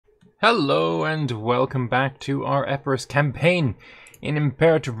Hello and welcome back to our Epirus campaign in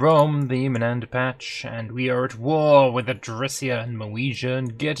Imperator Rome, the Menander Patch, and we are at war with Adressia and Moesia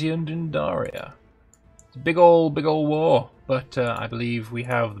and Getty and Dindaria. It's a big old war, but I believe we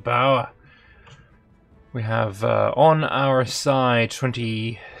have the power. We have on our side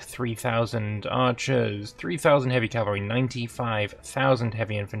 23,000 archers, 3,000 heavy cavalry, 95,000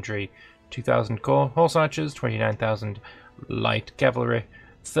 heavy infantry, 2,000 horse archers, 29,000 light cavalry,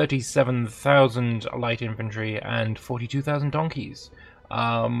 37,000 light infantry, and 42,000 donkeys.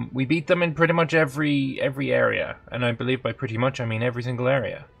 We beat them in pretty much every area, and I believe by pretty much I mean every single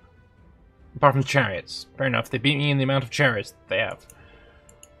area. Apart from chariots. Fair enough, they beat me in the amount of chariots that they have.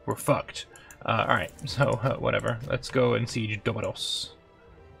 We're fucked. Alright, so whatever. Let's go and siege Dobados.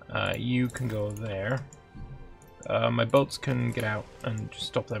 You can go there. My boats can get out and just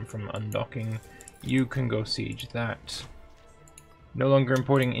stop them from undocking. You can go siege that. No longer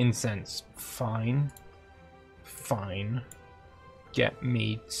importing incense. Fine. Fine. Get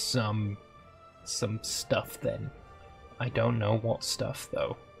me some stuff then. I don't know what stuff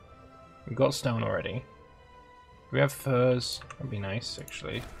though. We've got stone already. Do we have furs? That'd be nice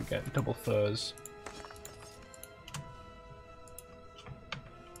actually if we get double furs.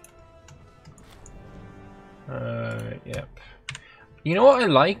 Yep. You know what I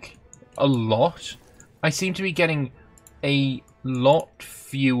like a lot? I seem to be getting a lot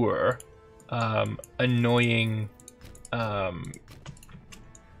fewer annoying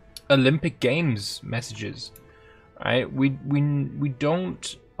Olympic Games messages. Right? We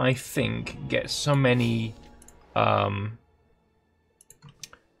don't, I think, get so many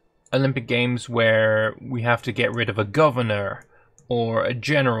Olympic Games where we have to get rid of a governor or a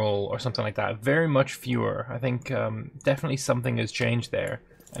general or something like that. Very much fewer. I think definitely something has changed there,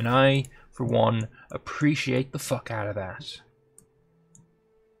 and I, for one, appreciate the fuck out of that.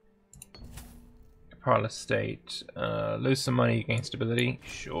 Parlor State. Lose some money, gain stability?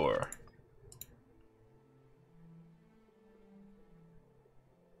 Sure.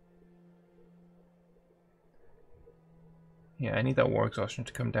 Yeah, I need that war exhaustion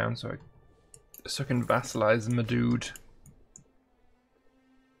to come down so I can vassalize my dude.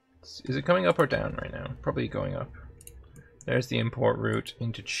 Is it coming up or down right now? Probably going up. There's the import route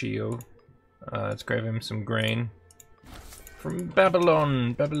into Chio. Let's grab him some grain. From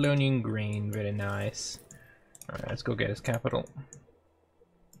Babylon! Babylonian grain, very nice. Alright, let's go get his capital.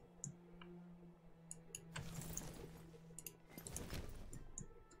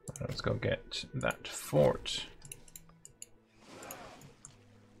 Let's go get that fort.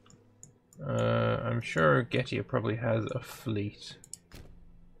 I'm sure Getty probably has a fleet.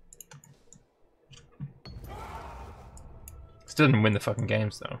 Still didn't win the fucking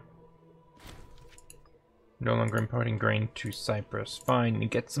games though. No longer importing grain to Cyprus. Fine,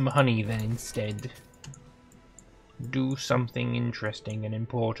 get some honey then instead. Do something interesting and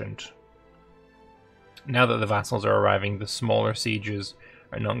important. Now that the vassals are arriving, the smaller sieges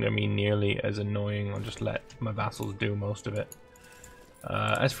are not going to be nearly as annoying. I'll just let my vassals do most of it.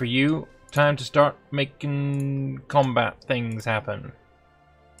 As for you, time to start making combat things happen.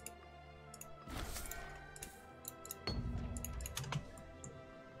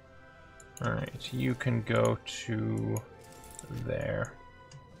 Alright, you can go to there.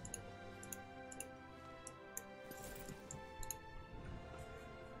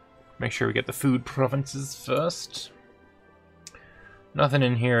 Make sure we get the food provinces first. Nothing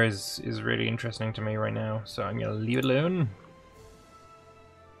in here is really interesting to me right now, so I'm gonna leave it alone.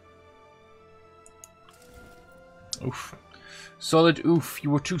 Oof. Solid oof,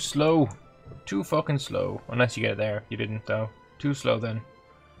 you were too slow. Too fucking slow. Unless you get it there. You didn't though. Too slow then.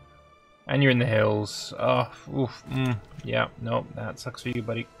 And you're in the hills. Oh, oof. Yeah, no, that sucks for you,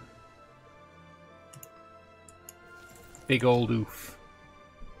 buddy. Big old oof.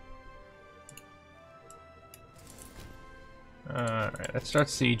 Alright, let's start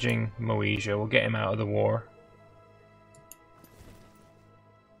sieging Moesia. We'll get him out of the war.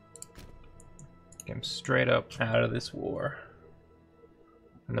 Get him straight up out of this war.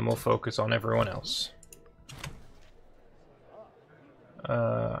 And then we'll focus on everyone else.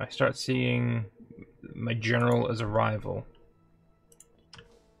 I start seeing my general as a rival.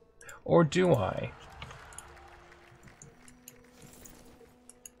 Or do I?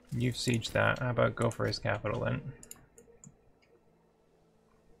 You siege that. How about go for his capital then?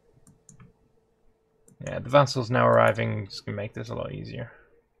 Yeah, the vassals now arriving. Just gonna make this a lot easier.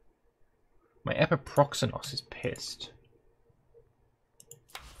 My Epirus is pissed.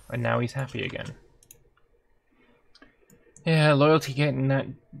 And now he's happy again. Yeah, loyalty getting that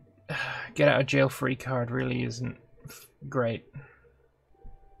get out of jail free card really isn't great.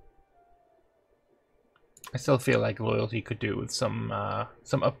 I still feel like loyalty could do with some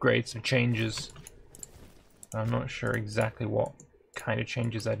upgrades, some changes. I'm not sure exactly what kind of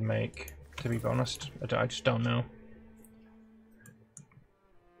changes I'd make, to be honest. I just don't know.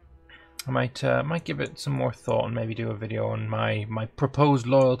 I might give it some more thought and maybe do a video on my proposed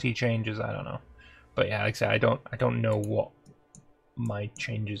loyalty changes. I don't know, but yeah, like I said, I don't know what my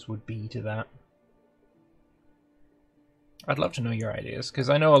changes would be to that. I'd love to know your ideas, because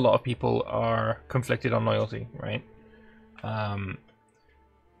I know a lot of people are conflicted on loyalty, right?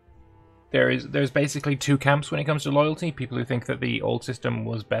 There's basically two camps when it comes to loyalty. People who think that the old system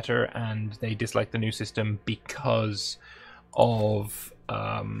was better and they dislike the new system because of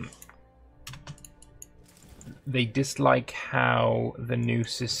they dislike how the new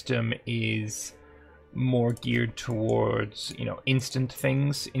system is more geared towards, you know, instant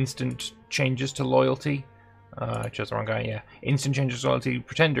things, instant changes to loyalty. I chose the wrong guy, yeah. Instant changes to loyalty.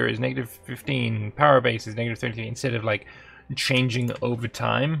 Pretender is -15, power base is -33, instead of like changing over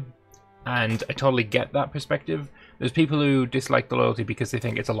time. And I totally get that perspective. There's people who dislike the loyalty because they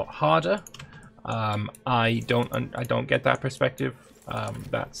think it's a lot harder. I don't get that perspective.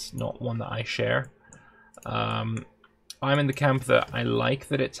 That's not one that I share. I'm in the camp that I like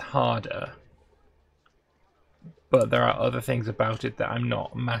that it's harder, but there are other things about it that I'm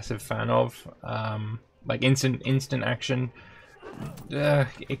not a massive fan of. Like instant action,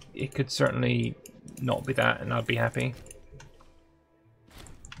 it could certainly not be that, and I'd be happy.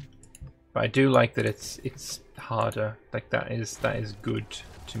 But I do like that it's harder. Like that is good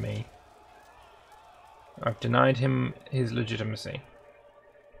to me. I've denied him his legitimacy.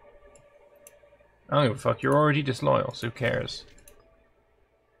 I don't give a fuck. You're already disloyal, so who cares?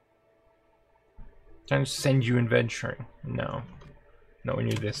 Can I send you adventuring? No, not when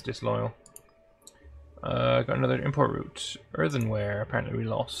you're this disloyal. Got another import route. Earthenware, apparently we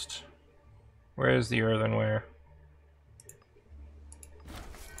lost. Where's the earthenware?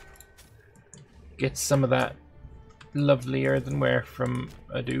 Get some of that lovely earthenware from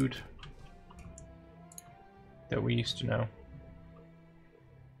a dude that we used to know.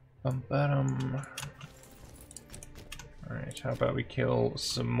 Alright, how about we kill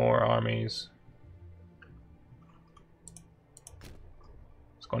some more armies?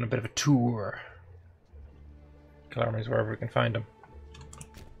 Let's go on a bit of a tour. Kill armies wherever we can find them.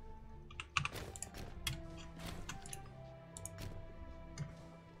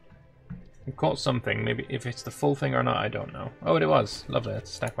 We caught something. Maybe if it's the full thing or not, I don't know. Oh, it was. Lovely. That's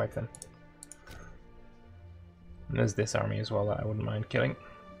a stack wipe then. And there's this army as well that I wouldn't mind killing.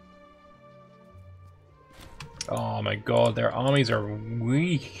 Oh my god, their armies are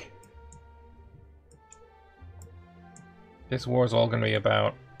weak. This war's all gonna be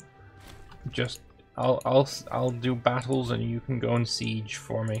about just I'll do battles and you can go and siege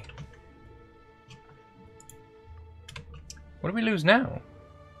for me. What do we lose now?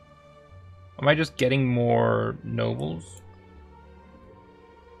 Am I just getting more nobles?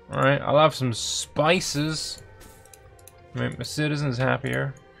 Alright, I'll have some spices. Make my citizens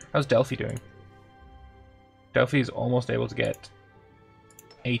happier. How's Delphi doing? Delphi is almost able to get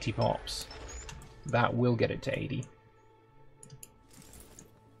 80 pops. That will get it to 80.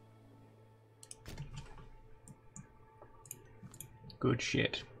 Good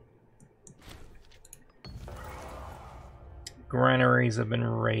shit. Granaries have been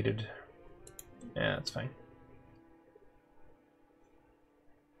raided. Yeah, that's fine.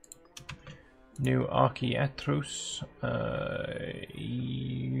 New Archaeatros.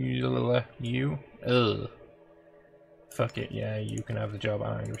 You. Ugh. Fuck it, yeah, you can have the job.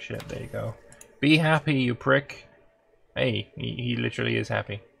 I don't give a shit. There you go. Be happy, you prick. Hey, he literally is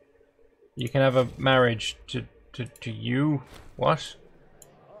happy. You can have a marriage to you. What?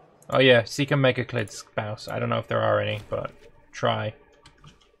 Oh yeah, seek a megaclid spouse. I don't know if there are any, but try.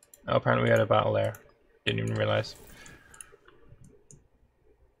 Oh, apparently we had a battle there. Didn't even realize.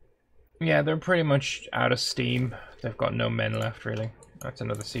 Yeah, they're pretty much out of steam. They've got no men left, really. That's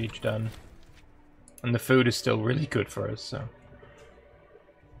another siege done. And the food is still really good for us, so...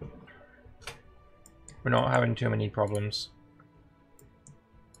 we're not having too many problems.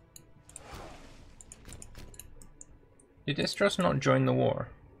 Did Istros not join the war?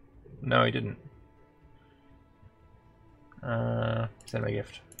 No, he didn't. Send me a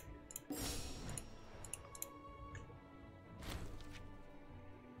gift.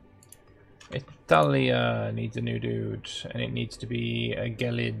 Italia needs a new dude, and it needs to be a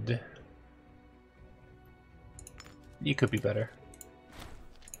Gelid. You could be better.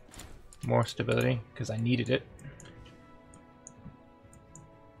 More stability, because I needed it.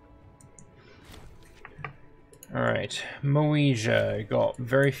 Alright, Moesia got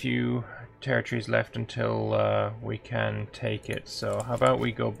very few territories left until we can take it. So how about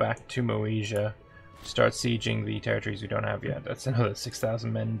we go back to Moesia, start sieging the territories we don't have yet. That's another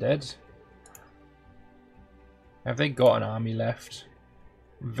 6,000 men dead. Have they got an army left?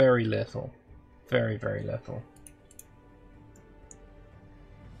 Very little. Very, very little.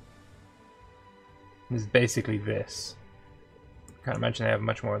 This is basically this. Can't imagine they have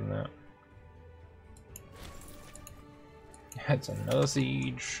much more than that. That's another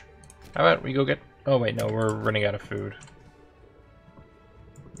siege. How about we go get... Oh wait, no, we're running out of food.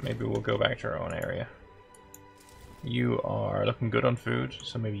 Maybe we'll go back to our own area. You are looking good on food,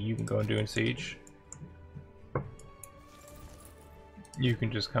 so maybe you can go and do a siege. You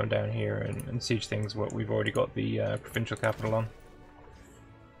can just come down here and siege things what we've already got the provincial capital on.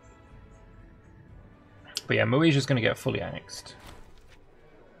 But yeah, Moesia's going to get fully annexed.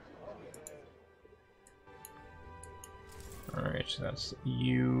 Alright, so that's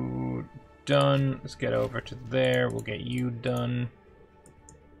you done. Let's get over to there. We'll get you done.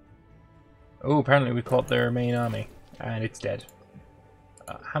 Oh, apparently we caught their main army. And it's dead.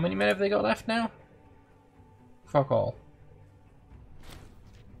 How many men have they got left now? Fuck all.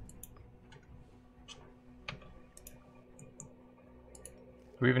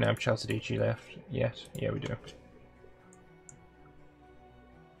 Do we even have Chalcidice left yet? Yeah, we do.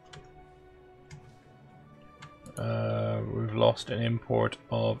 We've lost an import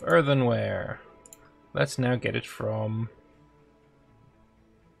of earthenware. Let's now get it from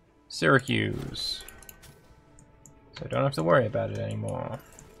Syracuse. So I don't have to worry about it anymore.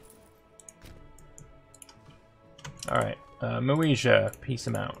 Alright, Moesia, peace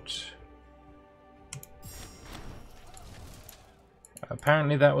them out.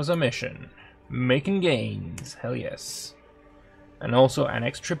 Apparently that was a mission. Making gains, hell yes. And also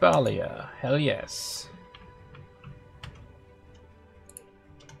annex Tribalia, hell yes.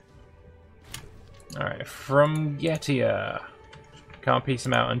 Alright, from Getia. Can't piece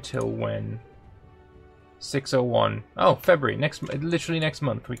them out until when? 601. Oh, February. Literally next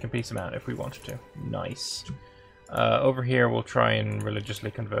month we can piece them out if we wanted to. Nice. Over here we'll try and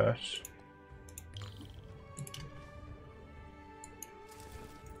religiously convert.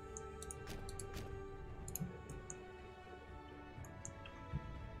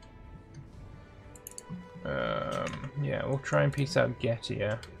 Yeah, we'll try and piece out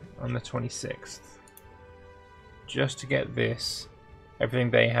Getia on the 26th. Just to get this,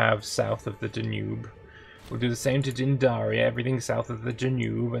 everything they have south of the Danube. We'll do the same to Dindaria, everything south of the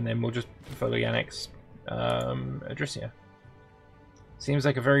Danube, and then we'll just fully annex Adrisia. Seems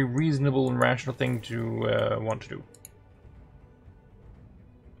like a very reasonable and rational thing to want to do.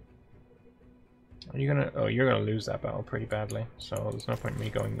 Are you gonna? Oh, you're gonna lose that battle pretty badly. So there's no point in me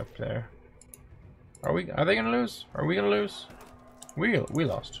going up there. Are they gonna lose? Are we gonna lose? We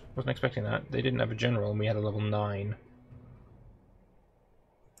lost. Wasn't expecting that. They didn't have a general, and we had a level 9.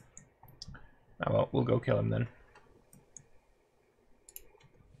 Oh well, we'll go kill him then.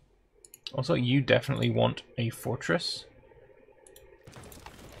 Also, you definitely want a fortress.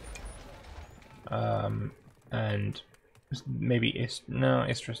 And maybe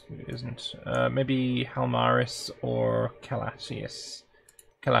Istris isn't. Maybe Halmaris or Calatius.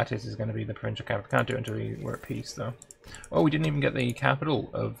 Calatis is going to be the provincial capital. Can't do it until we're at peace, though. Oh, we didn't even get the capital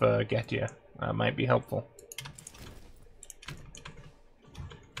of Getia. That might be helpful.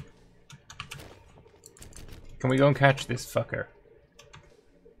 Can we go and catch this fucker?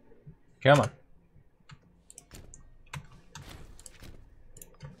 Come on.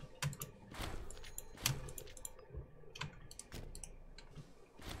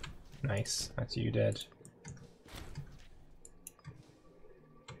 Nice. That's you dead.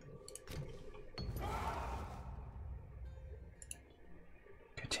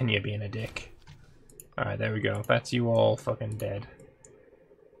 Continue being a dick. Alright, there we go. That's you all fucking dead.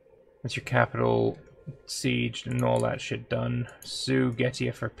 That's your capital sieged and all that shit done. Sue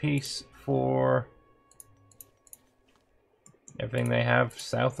Getia for peace for everything they have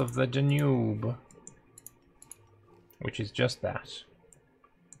south of the Danube. Which is just that.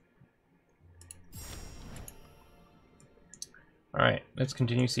 Alright, let's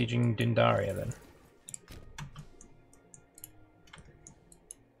continue sieging Dindaria then.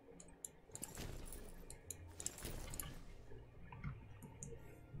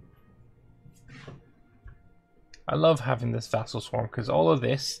 I love having this vassal swarm because all of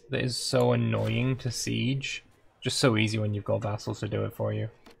this that is so annoying to siege, just so easy when you've got vassals to do it for you.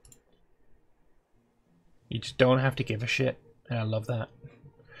 You just don't have to give a shit, and I love that.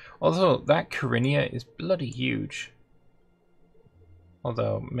 Also, that Carinia is bloody huge.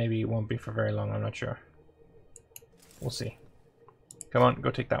 Although, maybe it won't be for very long, I'm not sure. We'll see. Come on,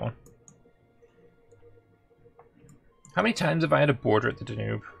 go take that one. How many times have I had a border at the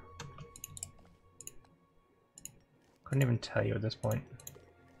Danube? Couldn't even tell you at this point.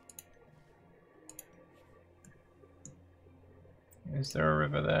 Is there a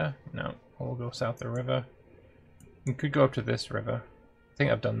river there? No. We'll go south of the river. We could go up to this river. I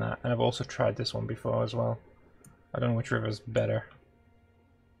think I've done that, and I've also tried this one before as well. I don't know which river's better.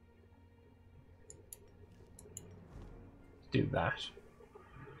 Do that.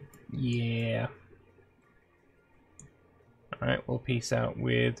 Yeah. Alright, we'll peace out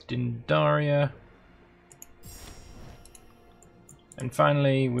with Dindaria. And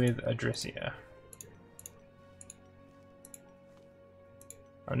finally with Adrisia.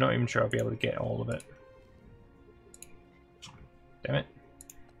 I'm not even sure I'll be able to get all of it. Damn it.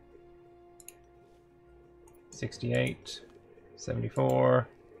 68, 74,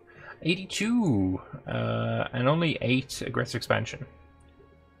 82, and only 8 aggressive expansion.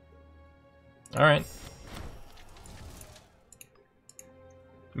 Alright.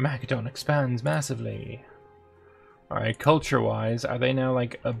 Macedon expands massively. Alright, culture-wise, are they now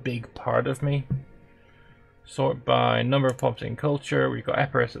like a big part of me? Sort by number of pops in culture. We've got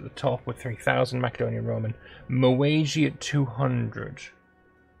Epirus at the top with 3,000, Macedonian Roman. Moesia at 200.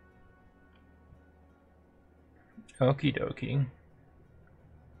 Okie dokie.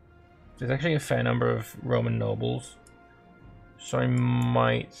 There's actually a fair number of Roman nobles, so I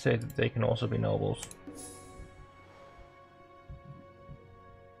might say that they can also be nobles.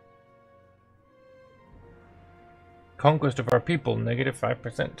 Conquest of our people, negative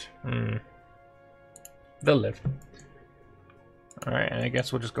 5%. They'll live. Alright, and I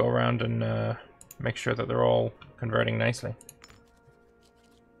guess we'll just go around and make sure that they're all converting nicely.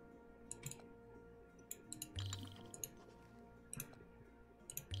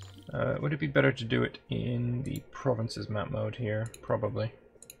 Would it be better to do it in the provinces map mode here? Probably.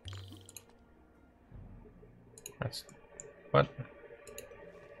 That's... what?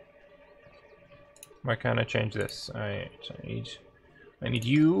 Why can't I change this? I need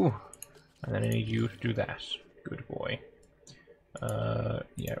you, and then I need you to do that. Good boy.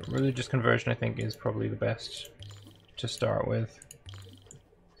 Yeah, religious conversion I think is probably the best to start with.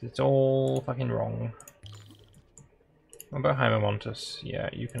 It's all fucking wrong. What about Hymamontus? Yeah,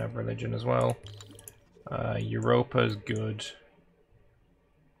 you can have religion as well. Europa's good.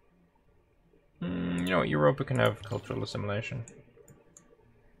 You know what, Europa can have cultural assimilation.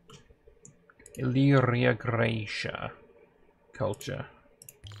 Illyria Graecia. Culture.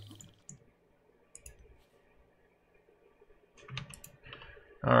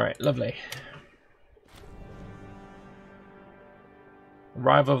 Alright, lovely.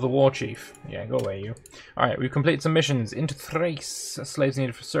 Arrival of the War Chief. Yeah, go away, you. Alright, we've completed some missions. Into Thrace. Slaves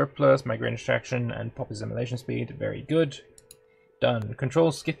needed for surplus, migraine extraction, and pop assimilation speed. Very good. Done.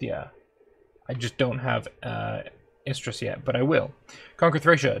 Control Scythia. I just don't have Istris yet, but I will. Conquer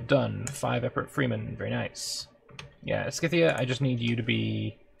Thracia. Done. 5 Epirus Freeman. Very nice. Yeah, Scythia, I just need you to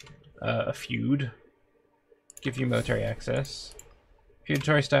be a feud. Give you military access.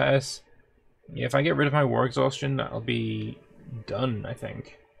 Feudatory status. Yeah, if I get rid of my war exhaustion, that'll be done, I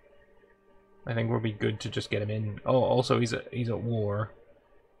think. I think we'll be good to just get him in. Oh, also he's at war.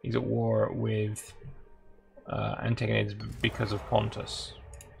 He's at war with Antagonids because of Pontus.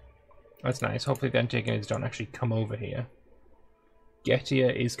 That's nice. Hopefully the Antagonids don't actually come over here.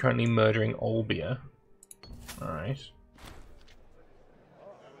 Getia is currently murdering Olbia. Alright.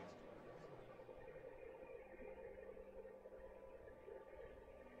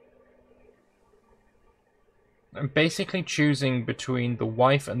 I'm basically choosing between the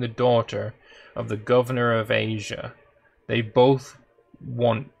wife and the daughter of the governor of Asia. They both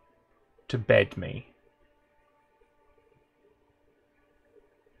want to bed me.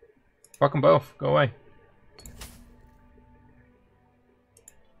 Fuck them both. Go away.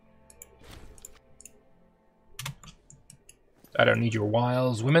 I don't need your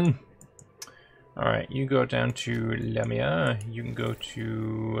wiles, women. Alright, you go down to Lamia. You can go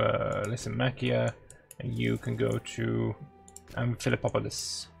to Lysimachia. And you can go to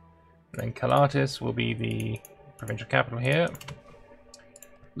Philippopolis. And then Calatis will be the provincial capital here.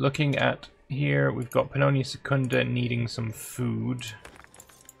 Looking at here, we've got Pannonia Secunda needing some food.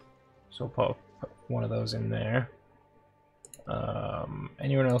 So I'll put one of those in there.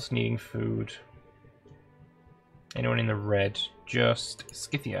 Anyone else needing food? Anyone in the red? Just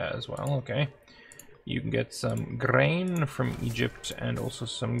Scythia as well, okay. You can get some grain from Egypt and also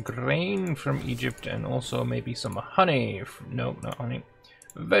some grain from Egypt and also maybe some honey. No, not honey.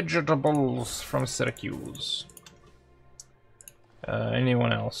 Vegetables from Syracuse.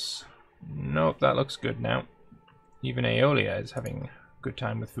 Anyone else? Nope, that looks good now. Even Aeolia is having a good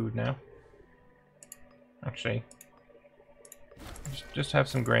time with food now. Actually, Just have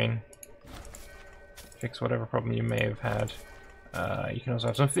some grain. Fix whatever problem you may have had. You can also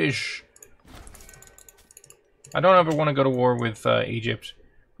have some fish. I don't ever want to go to war with Egypt.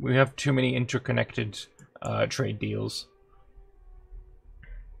 We have too many interconnected trade deals.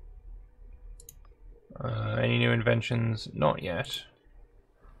 Any new inventions? Not yet.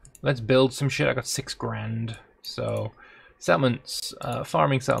 Let's build some shit. I got 6 grand. So, settlements,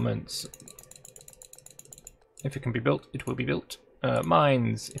 farming settlements. If it can be built, it will be built.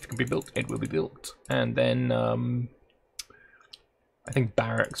 Mines, if it can be built, it will be built. And then, I think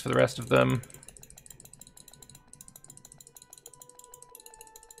barracks for the rest of them.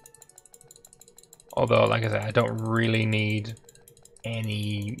 Although, like I said, I don't really need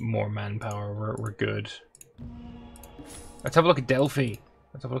any more manpower. We're good. Let's have a look at Delphi.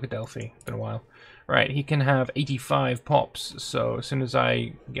 Let's have a look at Delphi. It's been a while. Right, he can have 85 pops. So as soon as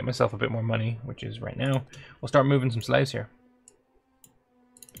I get myself a bit more money, which is right now, we'll start moving some slaves here.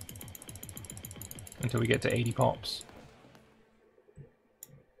 Until we get to 80 pops.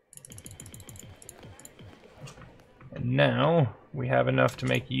 And now we have enough to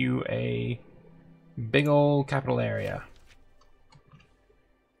make you a big old capital area.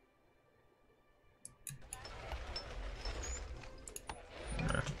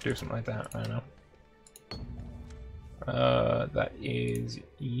 Do something like that, I don't know. That is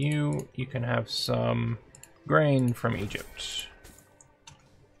you. You can have some grain from Egypt.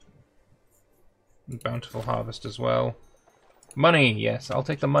 Bountiful harvest as well. Money, yes, I'll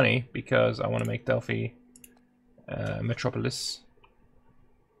take the money because I want to make Delphi metropolis.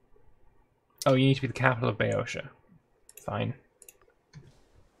 Oh, you need to be the capital of Boeotia. Fine.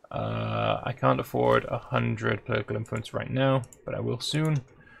 I can't afford 100 political influence right now, but I will soon.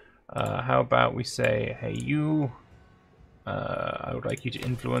 How about we say, hey you, I would like you to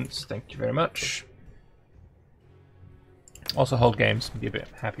influence, thank you very much. Also hold games, be a bit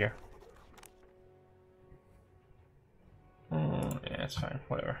happier. Yeah, it's fine,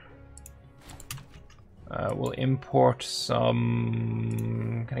 whatever. We'll import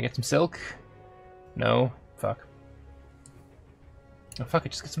some... Can I get some silk? No? Fuck. Oh fuck it,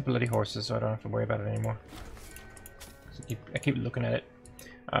 just get some bloody horses so I don't have to worry about it anymore. I keep looking at it.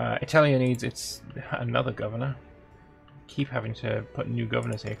 Italia needs another governor. Keep having to put new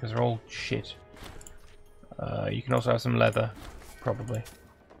governors here because they're all shit. You can also have some leather, probably.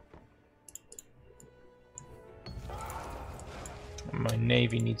 My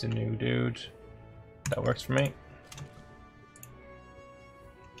navy needs a new dude. That works for me.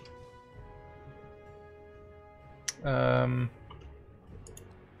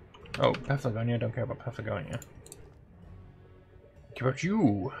 Oh, Paphlagonia, don't care about Paphlagonia. Care about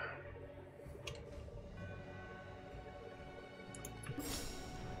you.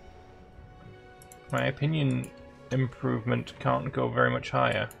 My opinion improvement can't go very much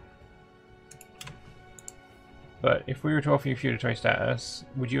higher. But if we were to offer you feudatory status,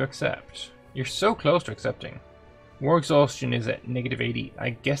 would you accept? You're so close to accepting. War exhaustion is at -80.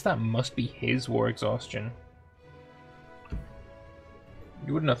 I guess that must be his war exhaustion.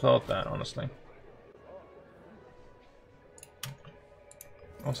 You wouldn't have thought that, honestly.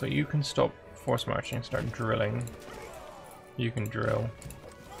 Also, you can stop force marching and start drilling. You can drill.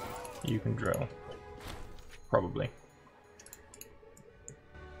 You can drill. Probably.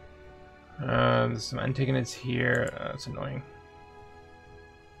 There's some Antigonids here. That's annoying.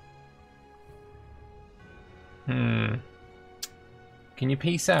 Can you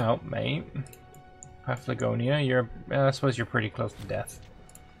peace out, mate? Paphlagonia, I suppose you're pretty close to death.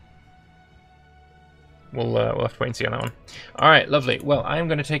 We'll have to wait and see on that one. Alright, lovely. Well, I'm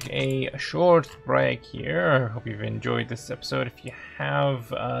going to take a short break here. I hope you've enjoyed this episode. If you have,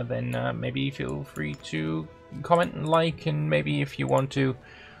 then maybe feel free to comment and like, and maybe if you want to,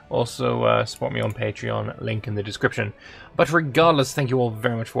 also support me on Patreon, link in the description. But regardless, thank you all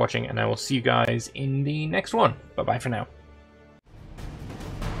very much for watching, and I will see you guys in the next one. Bye-bye for now.